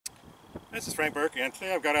This is Frank Burke, and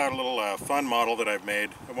today I've got out a little fun model that I've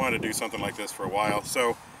made. I wanted to do something like this for a while.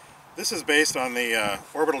 So this is based on the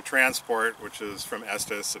Orbital Transport, which is from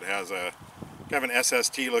Estes. It has a kind of an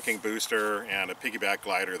SST looking booster and a piggyback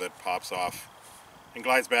glider that pops off and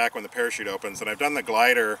glides back when the parachute opens. And I've done the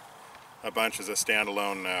glider a bunch as a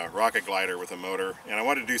standalone rocket glider with a motor. And I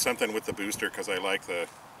wanted to do something with the booster because I like the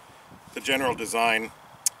general design.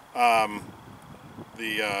 The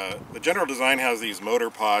general design has these motor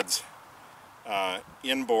pods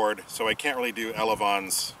inboard, so I can't really do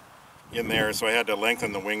elevons in there, so I had to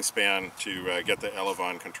lengthen the wingspan to get the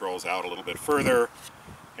elevon controls out a little bit further.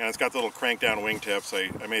 And it's got the little crank down wingtips.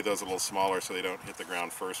 I made those a little smaller so they don't hit the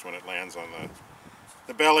ground first when it lands on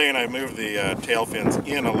the belly, and I moved the tail fins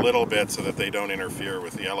in a little bit so that they don't interfere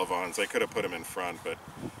with the elevons. I could have put them in front, but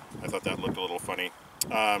I thought that looked a little funny.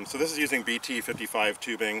 So this is using BT55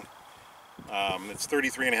 tubing. It's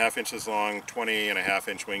 33.5 inches long, 20.5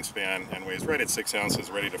 inch wingspan, and weighs right at 6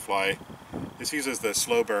 ounces, ready to fly. This uses the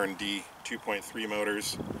slow burn D2.3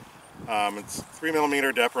 motors. It's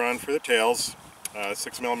 3mm depron for the tails,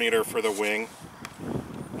 6mm for the wing.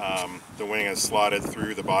 The wing is slotted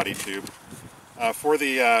through the body tube. For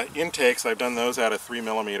the intakes, I've done those out of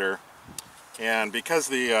 3mm, and because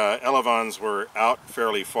the elevons were out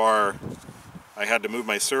fairly far, I had to move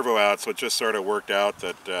my servo out, so it just sort of worked out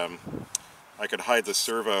that I could hide the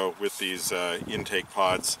servo with these intake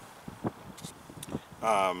pods,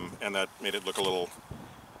 and that made it look a little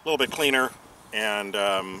bit cleaner. And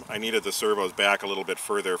I needed the servos back a little bit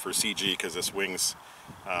further for CG because this wing's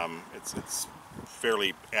it's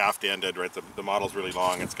fairly aft-ended, right? The model's really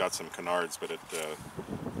long. It's got some canards, but it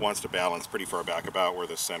wants to balance pretty far back, about where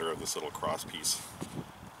the center of this little cross piece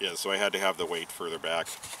is. So I had to have the weight further back.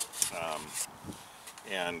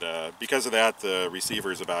 And because of that, the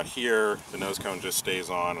receiver is about here, the nose cone just stays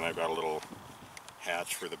on, and I've got a little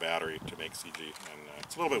hatch for the battery to make CG. And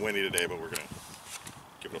it's a little bit windy today, but we're going to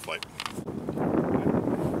give it a flight.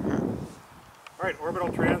 Alright,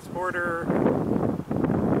 Orbital Transporter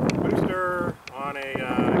Booster on a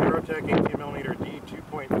Aerotech 18mm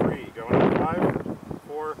D2.3.